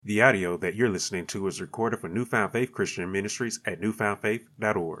The audio that you're listening to is recorded for Newfound Faith Christian Ministries at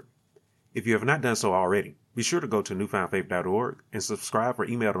newfoundfaith.org. If you have not done so already, be sure to go to newfoundfaith.org and subscribe for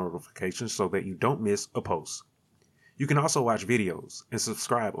email notifications so that you don't miss a post. You can also watch videos and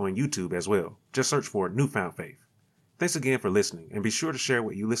subscribe on YouTube as well. Just search for Newfound Faith. Thanks again for listening, and be sure to share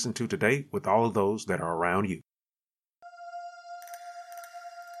what you listened to today with all of those that are around you.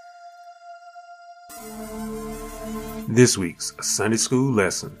 This week's Sunday School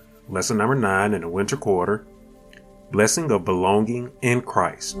lesson, lesson number 9 in the winter quarter, Blessing of Belonging in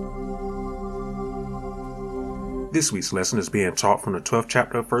Christ. This week's lesson is being taught from the 12th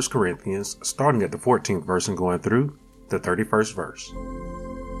chapter of 1 Corinthians, starting at the 14th verse and going through the 31st verse.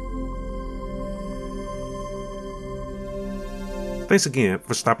 Thanks again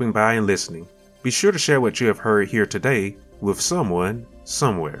for stopping by and listening. Be sure to share what you have heard here today with someone,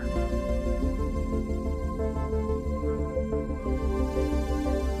 somewhere.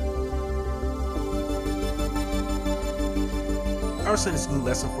 Our Sunday School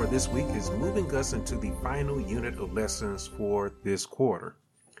lesson for this week is moving us into the final unit of lessons for this quarter.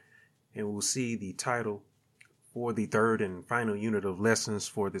 And we'll see the title for the third and final unit of lessons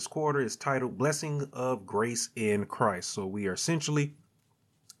for this quarter is titled Blessing of Grace in Christ. So we are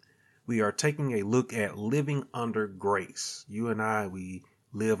taking a look at living under grace. You and I, we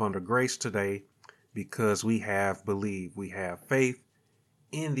live under grace today because we have believed, we have faith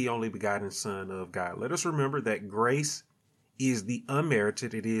in the only begotten Son of God. Let us remember that grace is the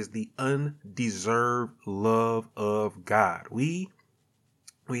unmerited, it is the undeserved love of God. We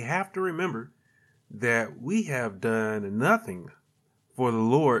have to remember that we have done nothing for the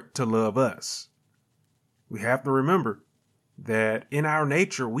Lord to love us. We have to remember that in our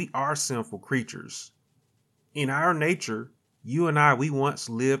nature, we are sinful creatures. In our nature, you and I, we once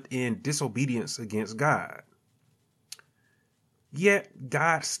lived in disobedience against God. Yet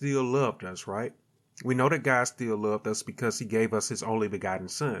God still loved us, right? We know that God still loved us because he gave us his only begotten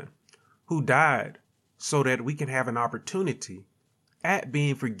Son, who died so that we can have an opportunity at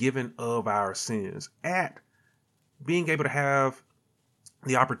being forgiven of our sins, at being able to have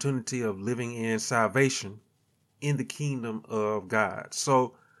the opportunity of living in salvation in the kingdom of God.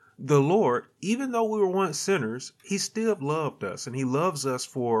 So the Lord, even though we were once sinners, he still loved us and he loves us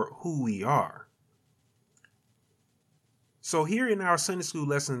for who we are. So here in our Sunday School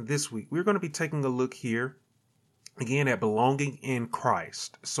lesson this week, we're going to be taking a look here again at belonging in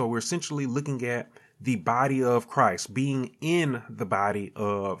Christ. So we're essentially looking at the body of Christ, being in the body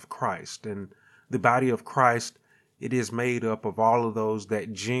of Christ. And the body of Christ, it is made up of all of those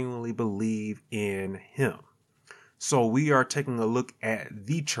that genuinely believe in him. So we are taking a look at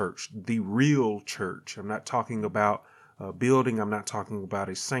the church, the real church. I'm not talking about a building. I'm not talking about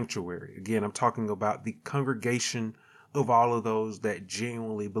a sanctuary. Again, I'm talking about the congregation of all of those that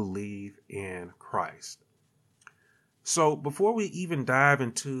genuinely believe in Christ. So before we even dive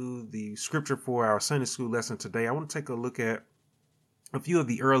into the scripture for our Sunday School lesson today, I want to take a look at a few of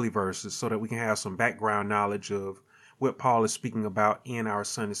the early verses so that we can have some background knowledge of what Paul is speaking about in our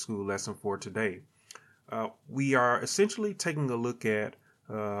Sunday School lesson for today. We are essentially taking a look at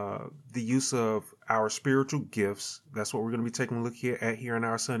the use of our spiritual gifts. That's what we're going to be taking a look at here in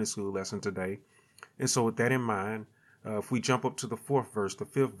our Sunday School lesson today. And so with that in mind, if we jump up to the 4th verse, the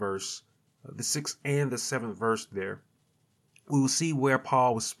 5th verse, the 6th and the 7th verse there, we will see where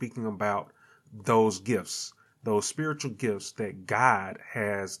Paul was speaking about those gifts, those spiritual gifts that God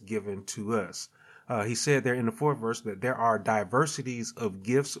has given to us. He said there in the 4th verse that there are diversities of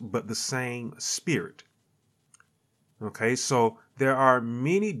gifts, but the same Spirit. Okay, so there are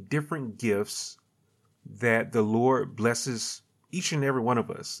many different gifts that the Lord blesses each and every one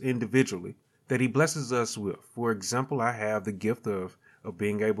of us individually, that he blesses us with. For example, I have the gift of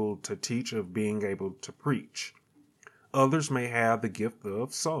being able to teach, of being able to preach. Others may have the gift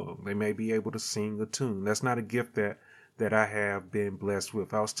of song. They may be able to sing a tune. That's not a gift that I have been blessed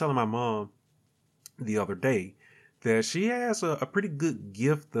with. I was telling my mom the other day that she has a pretty good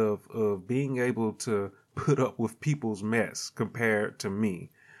gift of being able to put up with people's mess compared to me.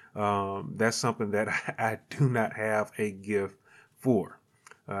 That's something that I do not have a gift for.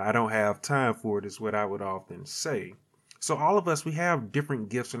 I don't have time for it is what I would often say. So all of us, we have different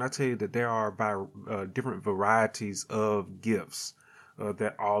gifts. And I tell you that there are different varieties of gifts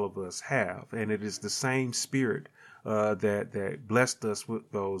that all of us have. And it is the same Spirit that blessed us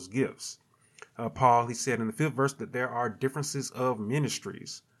with those gifts. Paul, he said in the 5th verse that there are differences of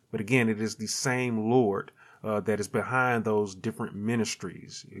ministries. But again, it is the same Lord that is behind those different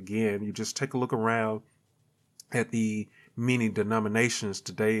ministries. Again, you just take a look around at the many denominations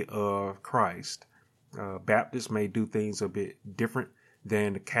today of Christ. Baptists may do things a bit different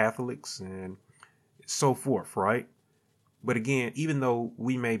than the Catholics and so forth, right? But again, even though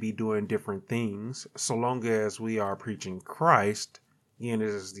we may be doing different things, so long as we are preaching Christ, again, it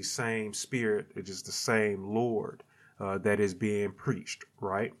is the same Spirit, it is the same Lord that is being preached,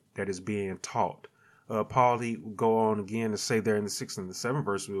 right? That is being taught. Paul, he go on again to say there in the 6th and the 7th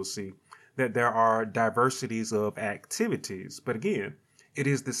verse, we'll see that there are diversities of activities. But again, it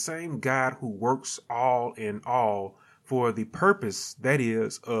is the same God who works all in all for the purpose, that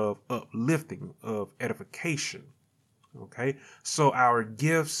is, of uplifting, of edification. Okay, so our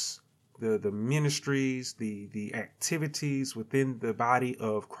gifts, the ministries, the activities within the body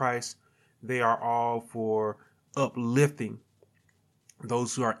of Christ, they are all for uplifting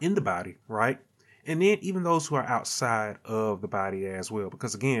those who are in the body, right? And then even those who are outside of the body as well.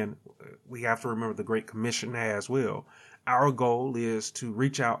 Because again, we have to remember the Great Commission as well. Our goal is to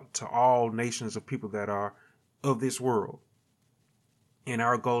reach out to all nations of people that are of this world. And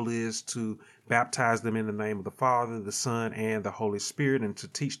our goal is to baptize them in the name of the Father, the Son, and the Holy Spirit, and to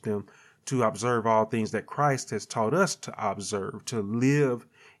teach them to observe all things that Christ has taught us to observe, to live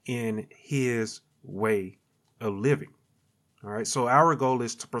in his way of living. All right. So our goal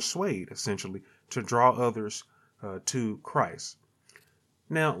is to persuade, essentially, to draw others to Christ.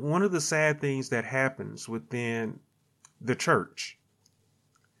 Now, one of the sad things that happens within the church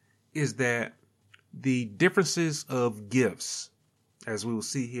is that the differences of gifts, as we will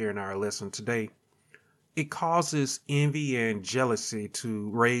see here in our lesson today, it causes envy and jealousy to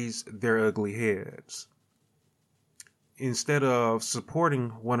raise their ugly heads. Instead of supporting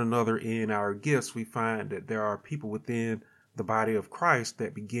one another in our gifts, we find that there are people within the body of Christ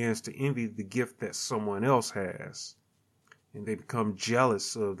that begins to envy the gift that someone else has. And they become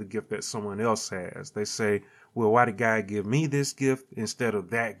jealous of the gift that someone else has. They say, well, why did God give me this gift instead of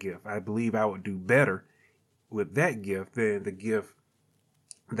that gift? I believe I would do better with that gift than the gift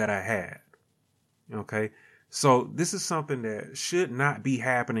that I had. Okay. So this is something that should not be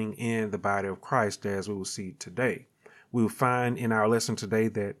happening in the body of Christ, as we will see today. We will find in our lesson today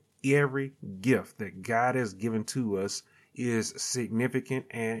that every gift that God has given to us is significant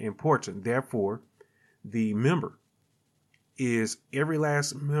and important. Therefore, the member is every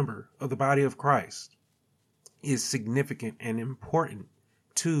last member of the body of Christ is significant and important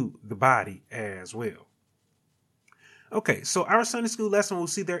to the body as well. Okay, so our Sunday school lesson, we'll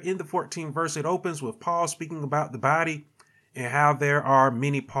see there in the 14th verse, it opens with Paul speaking about the body and how there are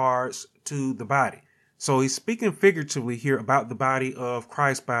many parts to the body. So he's speaking figuratively here about the body of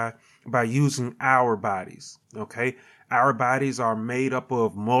Christ by using our bodies. Okay, our bodies are made up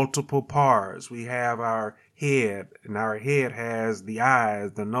of multiple parts. We have our head, and our head has the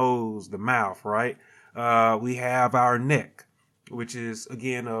eyes, the nose, the mouth, right? We have our neck, which is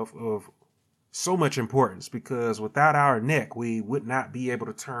again of so much importance, because without our neck, we would not be able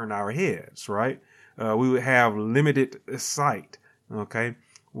to turn our heads, right? We would have limited sight, okay?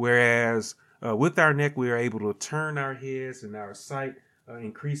 Whereas with our neck, we are able to turn our heads, and our sight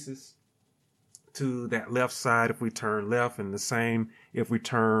increases to that left side if we turn left, and the same if we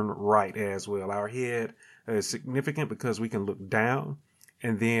turn right as well. Our head is significant because we can look down,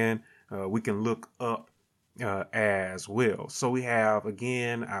 and then we can look up as well. So we have,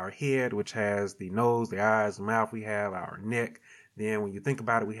 again, our head, which has the nose, the eyes, the mouth. We have our neck. Then when you think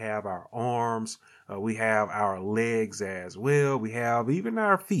about it, we have our arms. We have our legs as well. We have even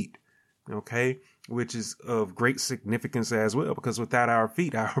our feet, okay, which is of great significance as well, because without our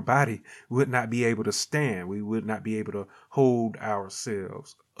feet, our body would not be able to stand. We would not be able to hold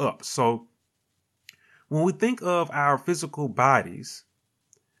ourselves up. So when we think of our physical bodies,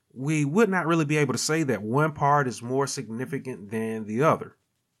 we would not really be able to say that one part is more significant than the other.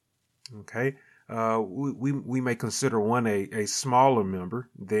 Okay. We may consider one a smaller member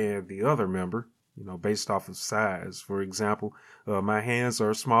than the other member, based off of size. For example, my hands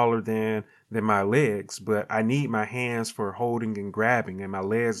are smaller than my legs, but I need my hands for holding and grabbing, and my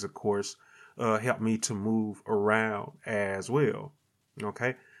legs, of course, help me to move around as well.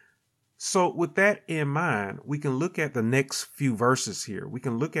 Okay. So with that in mind, we can look at the next few verses here. We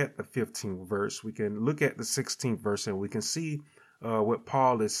can look at the 15th verse. We can look at the 16th verse, and we can see what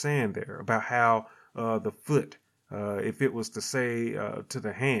Paul is saying there about how the foot, if it was to say to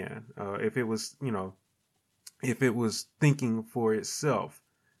the hand, if it was, if it was thinking for itself.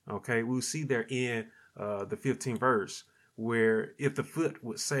 Okay, we'll see there in the 15th verse, where if the foot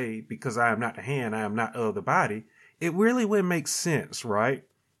would say, because I am not the hand, I am not of the body, it really wouldn't make sense, right?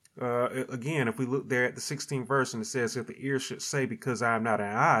 Again, if we look there at the 16th verse, and it says, if the ear should say, because I am not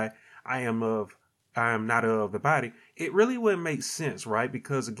an eye, I am not of the body, it really wouldn't make sense, right?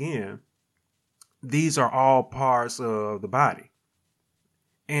 Because again, these are all parts of the body.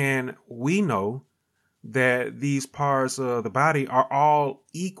 And we know that these parts of the body are all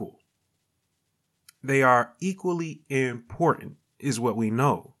equal. They are equally important, is what we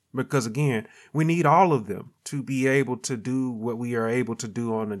know. Because again, we need all of them to be able to do what we are able to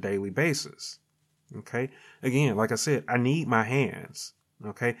do on a daily basis. Okay. Again, like I said, I need my hands.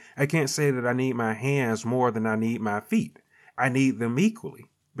 Okay. I can't say that I need my hands more than I need my feet. I need them equally,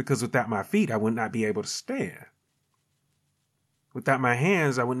 because without my feet, I would not be able to stand. Without my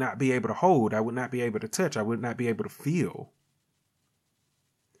hands, I would not be able to hold. I would not be able to touch. I would not be able to feel.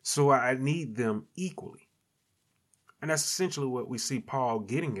 So I need them equally. And that's essentially what we see Paul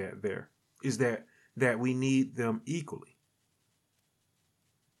getting at there, is that we need them equally.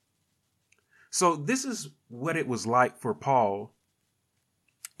 So this is what it was like for Paul,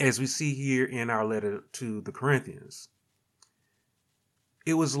 as we see here in our letter to the Corinthians.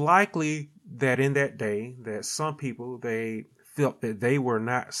 It was likely that in that day that some people, they felt that they were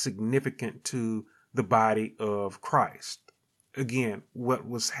not significant to the body of Christ. Again, what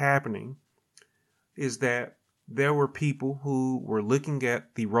was happening is that there were people who were looking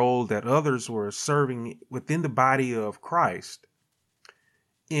at the role that others were serving within the body of Christ,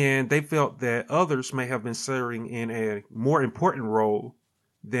 and they felt that others may have been serving in a more important role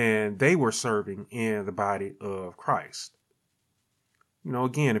than they were serving in the body of Christ. You know,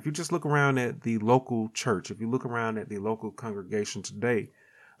 again, if you just look around at the local church, if you look around at the local congregation today,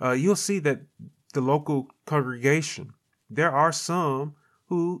 you'll see that the local congregation, there are some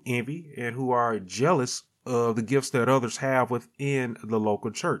who envy and who are jealous of the gifts that others have within the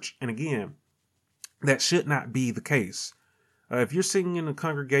local church. And again, that should not be the case. If you're singing in a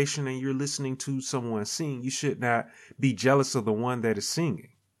congregation and you're listening to someone sing, you should not be jealous of the one that is singing,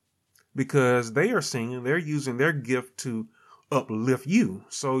 because they are singing, they're using their gift to uplift you.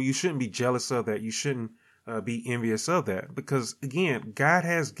 So you shouldn't be jealous of that. You shouldn't be envious of that, because again, God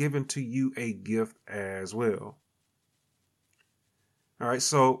has given to you a gift as well. All right.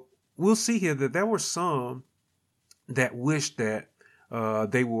 So we'll see here that there were some that wished that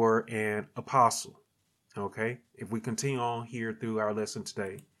they were an apostle. Okay. If we continue on here through our lesson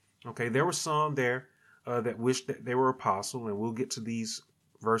today. Okay. There were some there that wished that they were apostle, and we'll get to these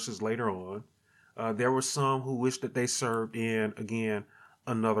verses later on. There were some who wished that they served in, again,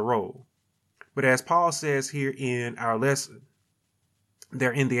 another role. But as Paul says here in our lesson,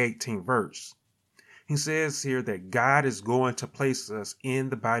 there in the 18th verse, he says here that God is going to place us in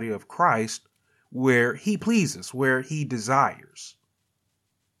the body of Christ where he pleases, where he desires.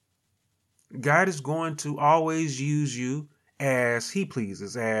 God is going to always use you as he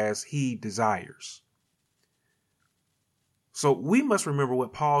pleases, as he desires. So we must remember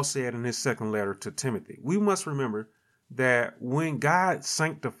what Paul said in his second letter to Timothy. We must remember that when God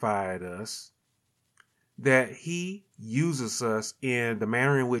sanctified us, that he uses us in the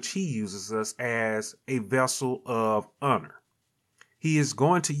manner in which he uses us as a vessel of honor. He is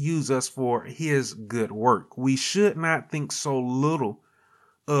going to use us for his good work. We should not think so little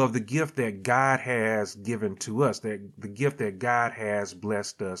of the gift that God has given to us, that the gift that God has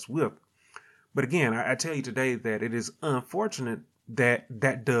blessed us with. But again, I tell you today that it is unfortunate that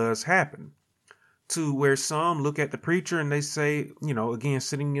that does happen, to where some look at the preacher and they say, you know, again,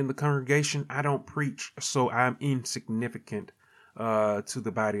 sitting in the congregation, I don't preach, so I'm insignificant to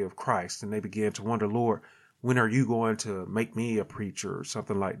the body of Christ. And they begin to wonder, Lord, when are you going to make me a preacher, or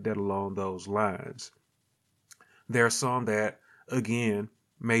something like that along those lines? There are some that, again,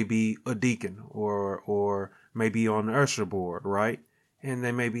 may be a deacon or maybe on the usher board, right? And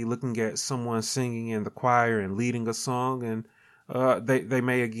they may be looking at someone singing in the choir and leading a song, and they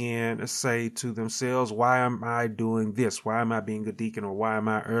may again say to themselves, why am I doing this? Why am I being a deacon, or why am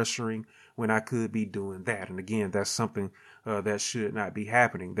I ushering when I could be doing that? And again, that's something that should not be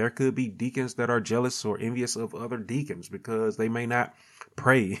happening. There could be deacons that are jealous or envious of other deacons because they may not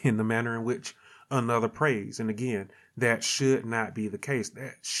pray in the manner in which another prays. And again, that should not be the case.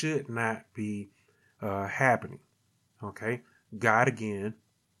 That should not be happening. Okay. God, again,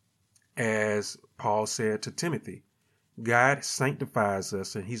 as Paul said to Timothy, God sanctifies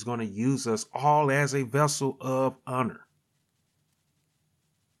us, and he's going to use us all as a vessel of honor.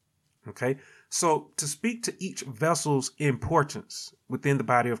 Okay. So to speak to each vessel's importance within the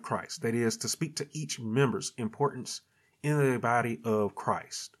body of Christ, that is, to speak to each member's importance in the body of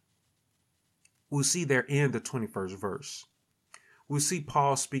Christ, we'll see there in the 21st verse. We'll see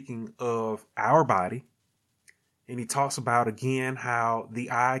Paul speaking of our body, and he talks about again how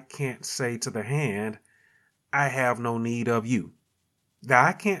the eye can't say to the hand, I have no need of you. The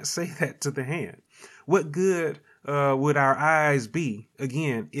eye can't say that to the hand. What good would our eyes be,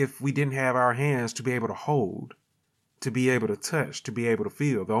 again, if we didn't have our hands to be able to hold, to be able to touch, to be able to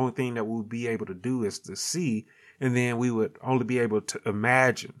feel. The only thing that we'll be able to do is to see, and then we would only be able to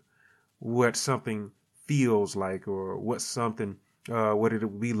imagine what something feels like, or what it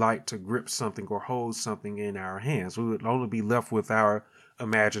would be like to grip something or hold something in our hands. We would only be left with our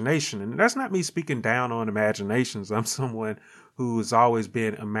imagination. And that's not me speaking down on imaginations. I'm someone who has always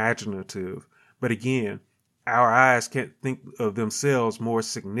been imaginative. But again, our eyes can't think of themselves more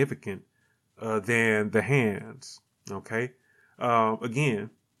significant than the hands. Okay. Again,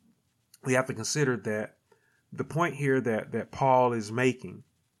 we have to consider that the point here that Paul is making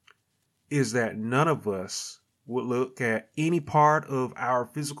is that none of us would look at any part of our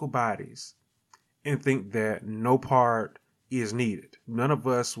physical bodies and think that no part is needed. None of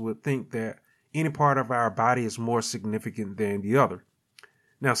us would think that any part of our body is more significant than the other.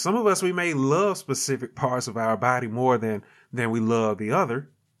 Now, some of us, we may love specific parts of our body more than we love the other.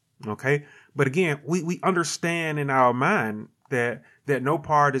 Okay. But again, we understand in our mind that no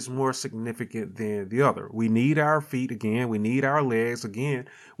part is more significant than the other. We need our feet again. We need our legs again.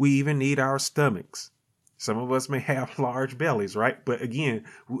 We even need our stomachs. Some of us may have large bellies, right? But again,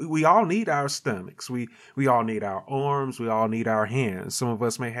 we all need our stomachs. We all need our arms. We all need our hands. Some of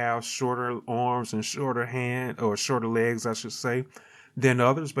us may have shorter arms and shorter shorter legs, I should say, than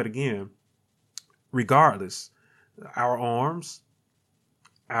others. But again, regardless, our arms,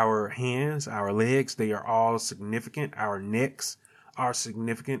 our hands, our legs, they are all significant. Our necks are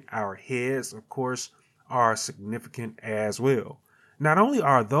significant. Our heads, of course, are significant as well. Not only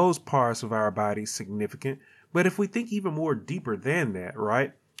are those parts of our body significant, but if we think even more deeper than that,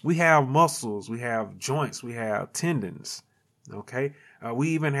 right? We have muscles, we have joints, we have tendons, okay? We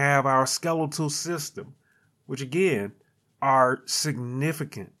even have our skeletal system, which again are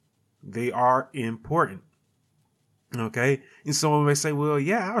significant. They are important, okay? And someone may say, well,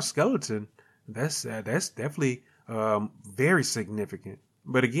 yeah, our skeleton, that's definitely very significant.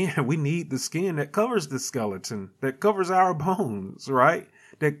 But again, we need the skin that covers the skeleton, that covers our bones, right?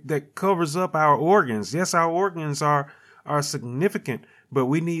 That covers up our organs. Yes, our organs are significant, but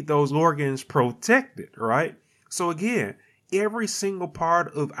we need those organs protected, right? So again, every single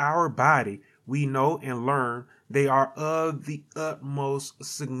part of our body, we know and learn they are of the utmost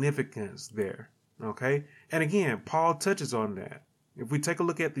significance there, okay? And again, Paul touches on that. If we take a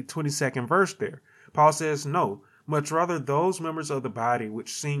look at the 22nd verse there, Paul says, no, much rather those members of the body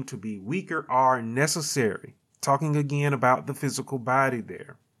which seem to be weaker are necessary. Talking again about the physical body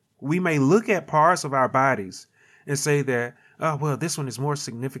there. We may look at parts of our bodies and say that, oh, well, this one is more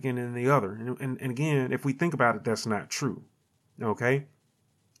significant than the other. And again, if we think about it, that's not true. Okay?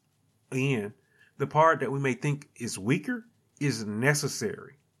 Again, the part that we may think is weaker is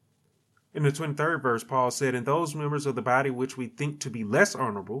necessary. In the 23rd verse, Paul said, and those members of the body which we think to be less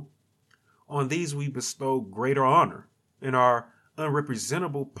honorable, on these we bestow greater honor, and our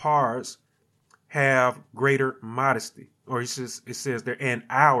unrepresentable parts have greater modesty. Or it says there, and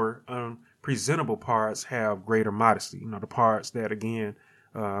our unpresentable parts have greater modesty. You know, the parts that, again,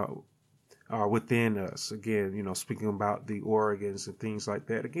 are within us. Again, you know, speaking about the organs and things like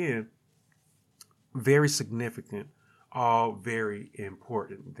that. Again, very significant, all very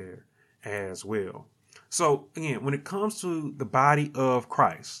important there as well. So, again, when it comes to the body of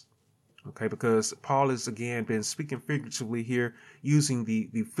Christ, okay, because Paul has again been speaking figuratively here, using the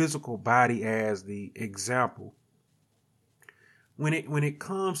physical body as the example. When it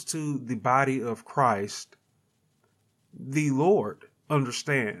comes to the body of Christ, the Lord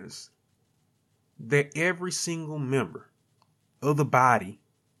understands that every single member of the body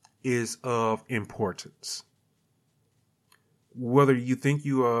is of importance. Whether you think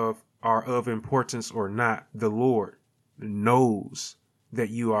you are of importance or not, the Lord knows that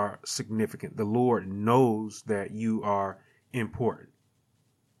you are significant. The Lord knows that you are important.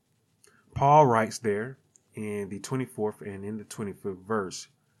 Paul writes there in the 24th and in the 25th verse,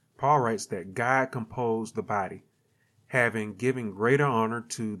 Paul writes that God composed the body, having given greater honor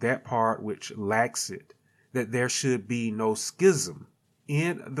to that part which lacks it, that there should be no schism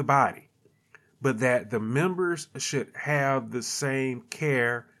in the body, but that the members should have the same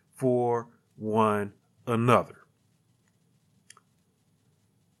care for one another.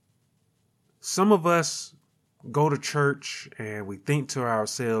 Some of us go to church and we think to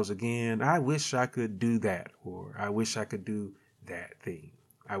ourselves again, I wish I could do that, or I wish I could do that thing.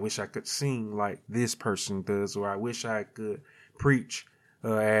 I wish I could sing like this person does, or I wish I could preach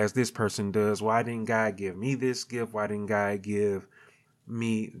as this person does. Why didn't God give me this gift? Why didn't God give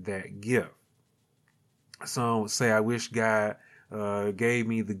me that gift? Some would say, I wish God gave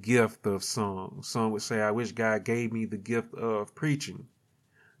me the gift of song. Some would say, I wish God gave me the gift of preaching.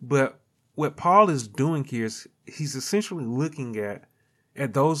 But what Paul is doing here is he's essentially looking at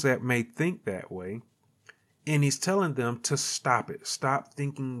those that may think that way, and he's telling them to stop it. Stop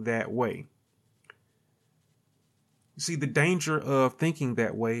thinking that way. See, the danger of thinking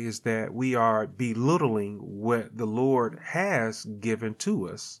that way is that we are belittling what the Lord has given to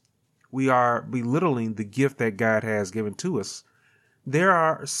us. We are belittling the gift that God has given to us. There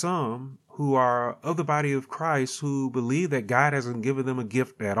are some who are of the body of Christ who believe that God hasn't given them a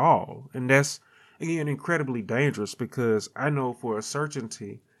gift at all. And that's, again, incredibly dangerous, because I know for a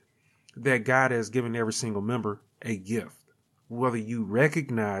certainty that God has given every single member a gift. Whether you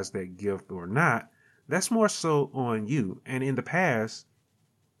recognize that gift or not, that's more so on you. And in the past,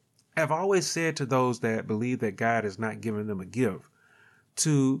 I've always said to those that believe that God has not given them a gift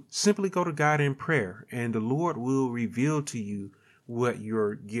to simply go to God in prayer, and the Lord will reveal to you what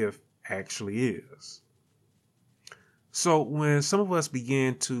your gift actually is. So when some of us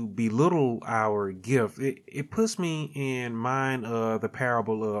begin to belittle our gift, it puts me in mind of the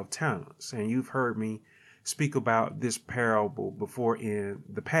parable of talents. And you've heard me speak about this parable before in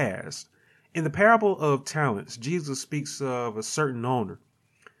the past. In the parable of talents, Jesus speaks of a certain owner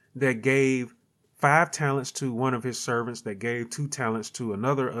that gave 5 talents to one of his servants, that gave 2 talents to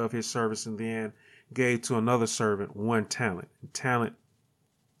another of his servants, and then gave to another servant 1 talent. Talent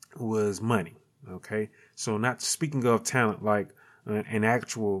was money. Okay. So not speaking of talent like an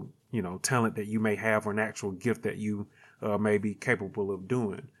actual, talent that you may have, or an actual gift that you may be capable of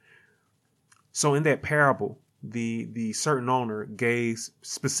doing. So in that parable, the certain owner gave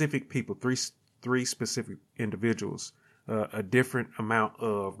specific people, three specific individuals, a different amount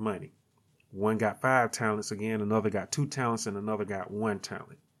of money. One got 5 talents, again, another got 2 talents, and another got 1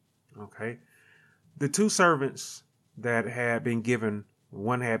 talent. Okay. The 2 servants that had been given,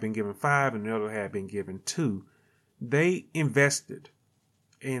 one had been given 5 and the other had been given 2. They invested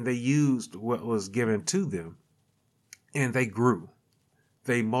and they used what was given to them, and they grew.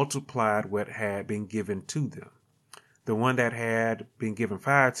 They multiplied what had been given to them. The one that had been given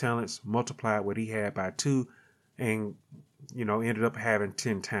 5 talents multiplied what he had by 2, and, ended up having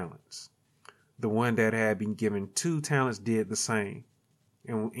 10 talents. The one that had been given 2 talents did the same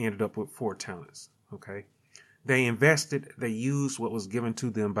and ended up with 4 talents. Okay. They invested, they used what was given to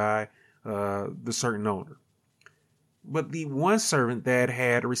them by the certain owner. But the one servant that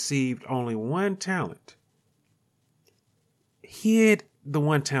had received only 1 talent hid the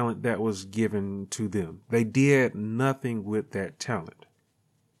 1 talent that was given to them. They did nothing with that talent.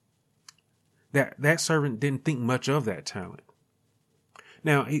 That servant didn't think much of that talent.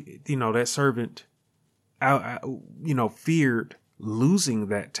 Now, that servant, feared losing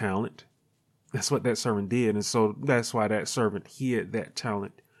that talent. That's what that servant did. And so that's why that servant hid that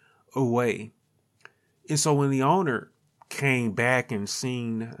talent away. And so when the owner came back and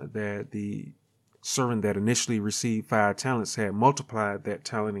seen that the servant that initially received 5 talents had multiplied that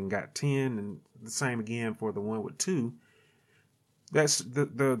talent and got 10, and the same again for the one with 2, that's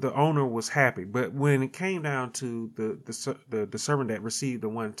the owner was happy. But when it came down to the servant that received the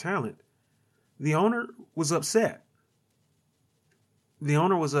 1 talent, the owner was upset. The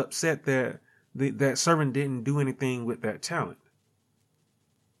owner was upset that that servant didn't do anything with that talent.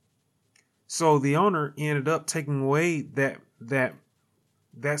 So the owner ended up taking away that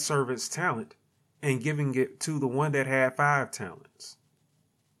servant's talent and giving it to the one that had 5 talents.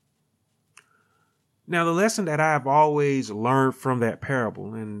 Now, the lesson that I've always learned from that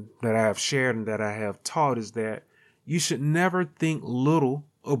parable, and that I have shared and that I have taught, is that you should never think little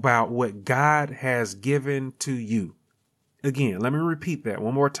about what God has given to you. Again, let me repeat that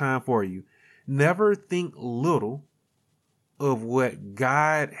one more time for you. Never think little of what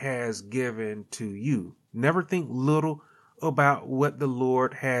God has given to you. Never think little about what the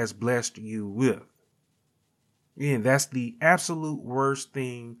Lord has blessed you with. Again, that's the absolute worst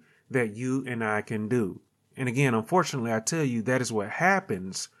thing that you and I can do. And again, unfortunately, I tell you, that is what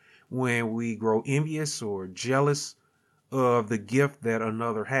happens when we grow envious or jealous of the gift that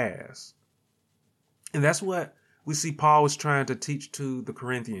another has. And that's what we see Paul was trying to teach to the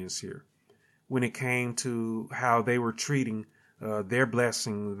Corinthians here, when it came to how they were treating their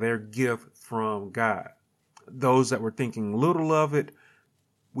blessing, their gift from God. Those that were thinking little of it,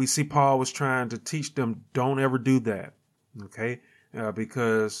 we see Paul was trying to teach them, don't ever do that. Okay.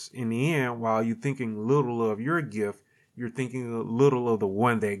 Because in the end, while you're thinking little of your gift, you're thinking little of the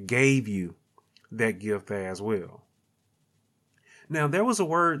one that gave you that gift as well. Now, there was a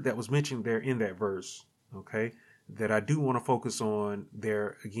word that was mentioned there in that verse, okay, that I do want to focus on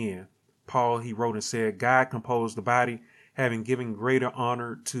there again. Paul, he wrote and said, God composed the body, having given greater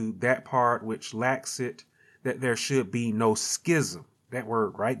honor to that part which lacks it, that there should be no schism. That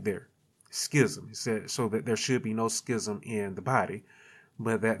word right there. schism. He said so that there should be no schism in the body,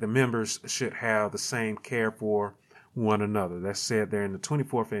 but that the members should have the same care for one another. That's said there in the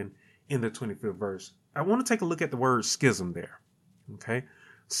 24th and in the 25th verse. I want to take a look at the word schism there. Okay.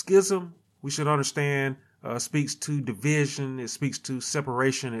 Schism, we should understand, speaks to division. It speaks to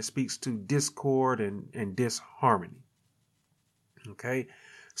separation. It speaks to discord and disharmony. Okay.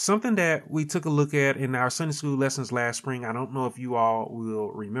 Something that we took a look at in our Sunday school lessons last spring. I don't know if you all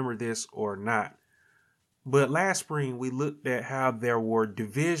will remember this or not, but last spring we looked at how there were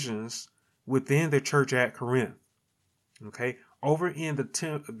divisions within the church at Corinth. Okay. Over in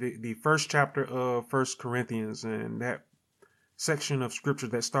the first chapter of First Corinthians, and that section of scripture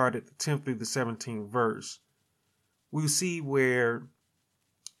that started the 10th through the 17th verse, we see where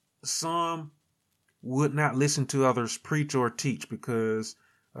some would not listen to others preach or teach because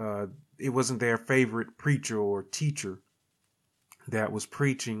it wasn't their favorite preacher or teacher that was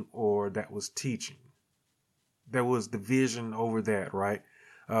preaching or that was teaching. There was division over that, right?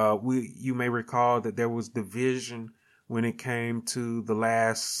 You may recall that there was division when it came to the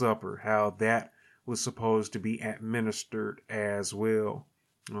Last Supper, how that was supposed to be administered as well.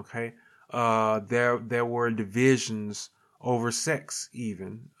 Okay. There were divisions over sex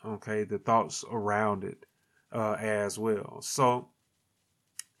even. Okay. The thoughts around it, as well. So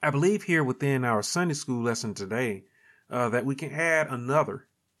I believe here within our Sunday school lesson today, that we can add another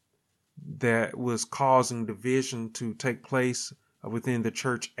that was causing division to take place within the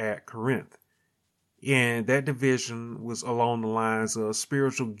church at Corinth. And that division was along the lines of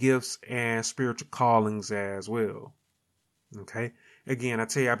spiritual gifts and spiritual callings as well. Okay. Again, I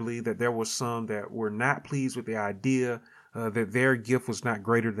tell you, I believe that there were some that were not pleased with the idea that their gift was not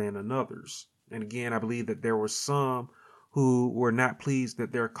greater than another's. And again, I believe that there were some who were not pleased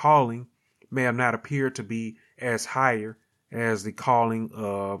that their calling may have not appeared to be as higher as the calling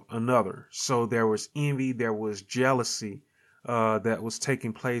of another. So there was envy, there was jealousy that was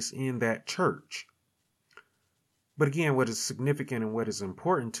taking place in that church. But again, what is significant and what is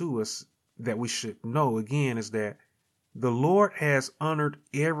important to us that we should know again is that the Lord has honored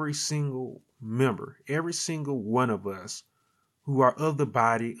every single member, every single one of us who are of the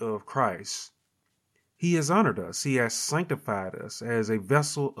body of Christ. He has honored us. He has sanctified us as a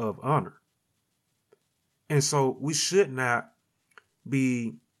vessel of honor. And so we should not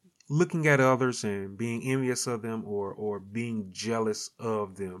be looking at others and being envious of them or being jealous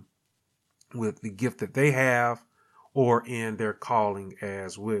of them with the gift that they have or in their calling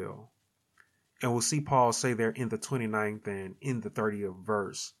as well. And we'll see Paul say there in the 29th and in the 30th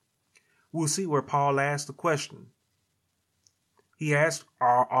verse. We'll see where Paul asked the question. He asked,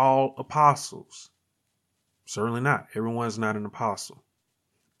 are all apostles? Certainly not. Everyone's not an apostle.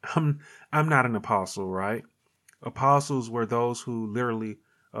 I'm not an apostle, right? Apostles were those who literally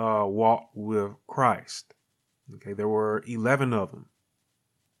walked with Christ. Okay, there were 11 of them.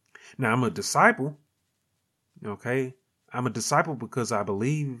 Now I'm a disciple. Okay, I'm a disciple because I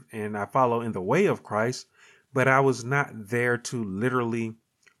believe and I follow in the way of Christ, but I was not there to literally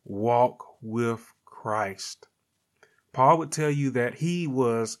walk with Christ. Paul would tell you that he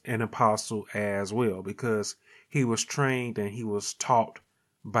was an apostle as well because he was trained and he was taught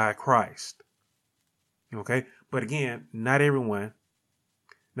by Christ. Okay, but again, not everyone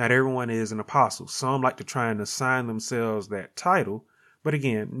is an apostle. Some like to try and assign themselves that title. But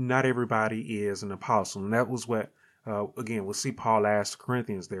again, not everybody is an apostle. And that was what, again, we'll see Paul ask the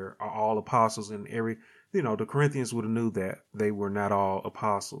Corinthians there, are all apostles? And the Corinthians would have knew that they were not all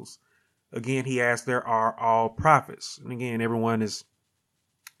apostles. Again, he asked, there are all prophets. And again,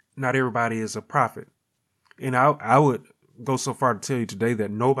 not everybody is a prophet. And I would go so far to tell you today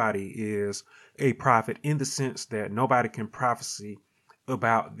that nobody is a prophet in the sense that nobody can prophesy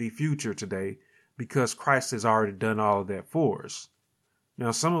about the future today because Christ has already done all of that for us.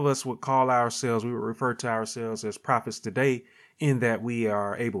 Now, some of us would we would refer to ourselves as prophets today in that we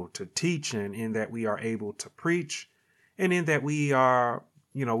are able to teach and in that we are able to preach and in that we are,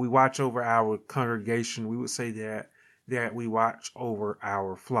 we watch over our congregation. We would say that we watch over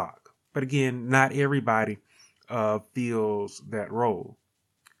our flock. But again, not everybody fills that role.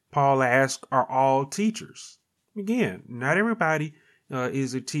 Paul asked, are all teachers? Again, not everybody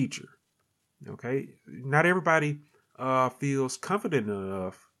is a teacher. Okay. Not everybody feels confident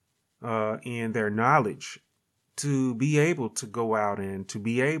enough in their knowledge to be able to go out and to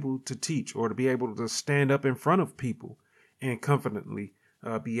be able to teach or to be able to stand up in front of people and confidently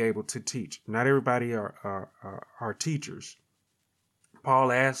be able to teach. Not everybody are teachers.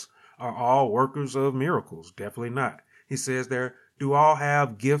 Paul asks, are all workers of miracles? Definitely not. He says do all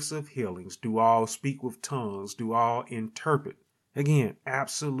have gifts of healings? Do all speak with tongues? Do all interpret? Again,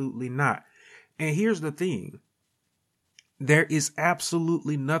 absolutely not. And here's the thing. There is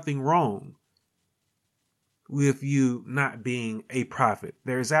absolutely nothing wrong with you not being a prophet.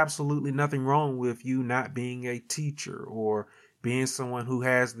 There is absolutely nothing wrong with you not being a teacher or being someone who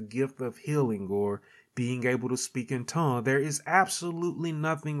has the gift of healing or being able to speak in tongues. There is absolutely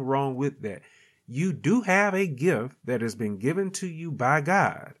nothing wrong with that. You do have a gift that has been given to you by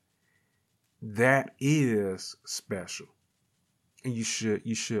God that is special. And you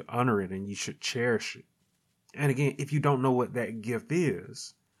should honor it and you should cherish it. And again, if you don't know what that gift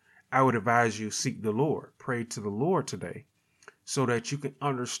is, I would advise you seek the Lord. Pray to the Lord today so that you can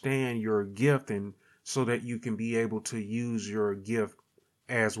understand your gift and so that you can be able to use your gift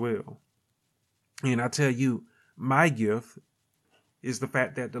as well. And I tell you, my gift is the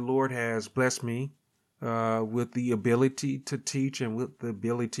fact that the Lord has blessed me with the ability to teach and with the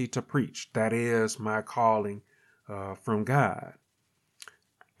ability to preach. That is my calling from God.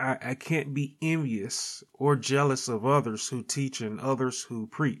 I can't be envious or jealous of others who teach and others who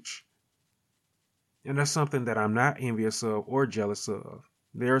preach. And that's something that I'm not envious of or jealous of.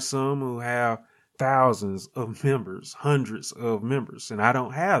 There are some who have thousands of members, hundreds of members, and I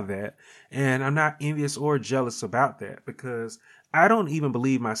don't have that. And I'm not envious or jealous about that because I don't even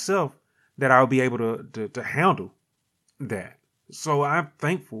believe myself that I'll be able to handle that. So I'm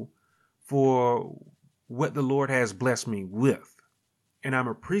thankful for what the Lord has blessed me with. And I'm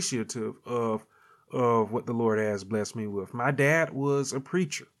appreciative of what the Lord has blessed me with. My dad was a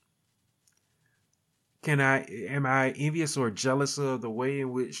preacher. Am I envious or jealous of the way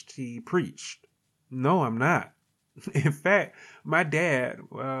in which he preached? No, I'm not. In fact, my dad,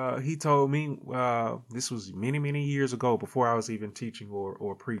 he told me, this was many, many years ago before I was even teaching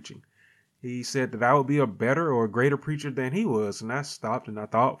or preaching. He said that I would be a better or a greater preacher than he was. And I stopped and I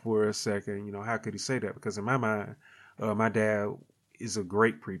thought for a second, how could he say that? Because in my mind, my dad is a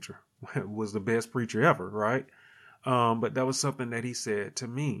great preacher, was the best preacher ever, right? But that was something that he said to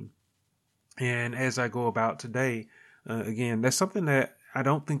me. And as I go about today, again, that's something that I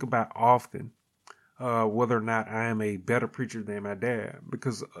don't think about often, whether or not I am a better preacher than my dad,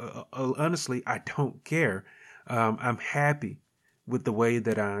 because honestly, I don't care. I'm happy with the way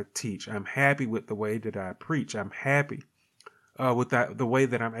that I teach. I'm happy with the way that I preach. I'm happy with the way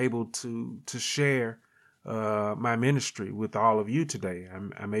that I'm able to share my ministry with all of you today.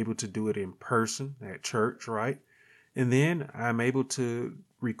 I'm able to do it in person at church, right? And then I'm able to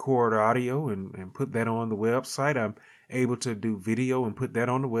record audio and put that on the website. I'm able to do video and put that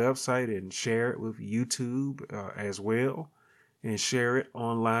on the website and share it with YouTube as well, and share it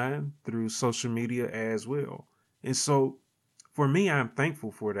online through social media as well. And so for me, I'm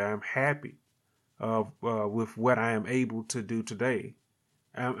thankful for that. I'm happy with what I am able to do today.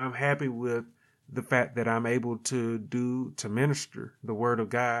 I'm happy with the fact that I'm able to minister the word of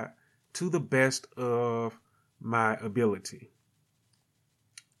God to the best of my ability.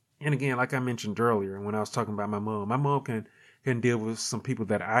 And again, like I mentioned earlier, when I was talking about my mom can deal with some people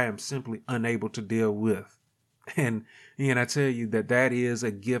that I am simply unable to deal with. And I tell you that is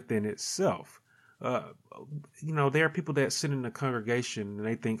a gift in itself. There are people that sit in the congregation and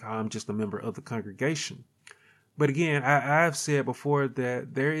they think, I'm just a member of the congregation. But again, I've said before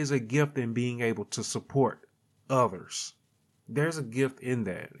that there is a gift in being able to support others. There's a gift in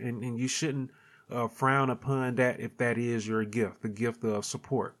that. And you shouldn't frown upon that if that is your gift, the gift of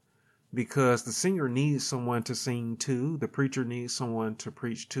support. Because the singer needs someone to sing to. The preacher needs someone to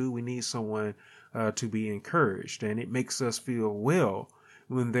preach to. We need someone to be encouraged. And it makes us feel well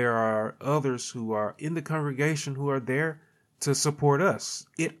when there are others who are in the congregation who are there to support us.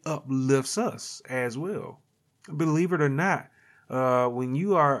 It uplifts us as well. Believe it or not, when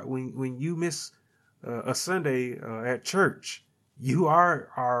you miss a Sunday at church, you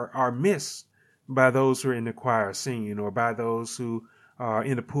are missed by those who are in the choir singing or by those who are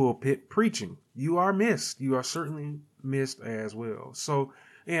in the pulpit preaching. You are missed. You are certainly missed as well. So,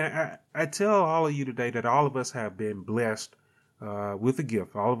 and I tell all of you today that all of us have been blessed with a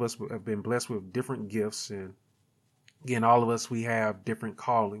gift. All of us have been blessed with different gifts. And again, all of us, we have different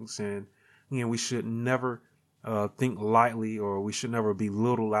callings. And again, we should never think lightly, or we should never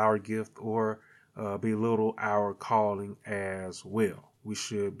belittle our gift or belittle our calling as well. We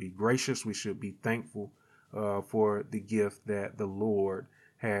should be gracious. We should be thankful for the gift that the Lord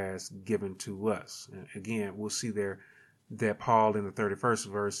has given to us. And again, we'll see there that Paul in the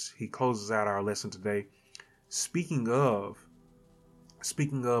 31st verse, he closes out our lesson today, speaking of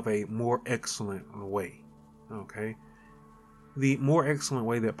a more excellent way. Okay. The more excellent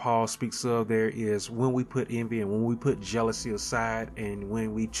way that Paul speaks of there is when we put envy and when we put jealousy aside and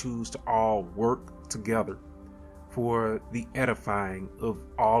when we choose to all work together for the edifying of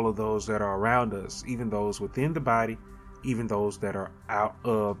all of those that are around us, even those within the body, even those that are out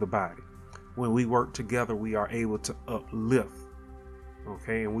of the body. When we work together, we are able to uplift,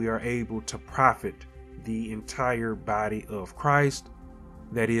 okay, and we are able to profit the entire body of Christ.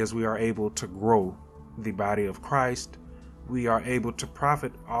 That is, we are able to grow the body of Christ. We are able to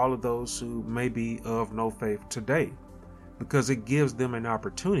profit all of those who may be of no faith today, because it gives them an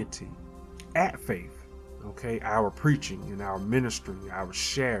opportunity at faith, okay, our preaching and our ministering, our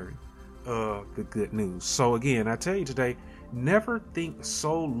sharing of the good news. So again, I tell you today, never think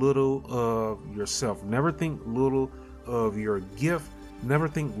so little of yourself. Never think little of your gift. Never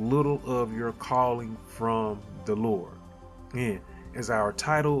think little of your calling from the Lord. And as our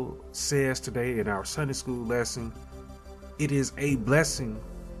title says today in our Sunday school lesson, it is a blessing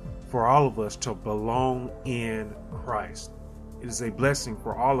for all of us to belong in Christ. It is a blessing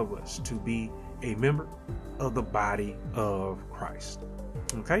for all of us to be a member of the body of Christ.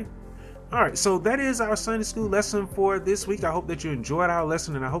 Okay? All right, so that is our Sunday school lesson for this week. I hope that you enjoyed our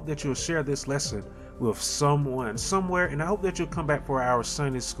lesson, and I hope that you'll share this lesson with someone somewhere, and I hope that you'll come back for our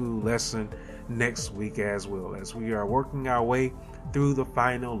Sunday school lesson next week as well, as we are working our way through the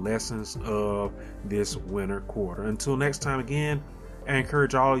final lessons of this winter quarter. Until next time, again, I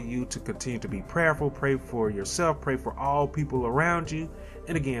encourage all of you to continue to be prayerful. Pray for yourself, pray for all people around you,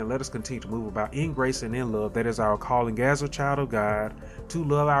 and again, let us continue to move about in grace and in love. That is our calling as a child of God, to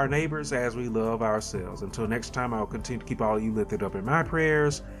love our neighbors as we love ourselves. Until next time, I'll continue to keep all of you lifted up in my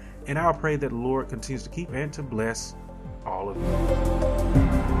prayers, and I'll pray that the Lord continues to keep and to bless all of you.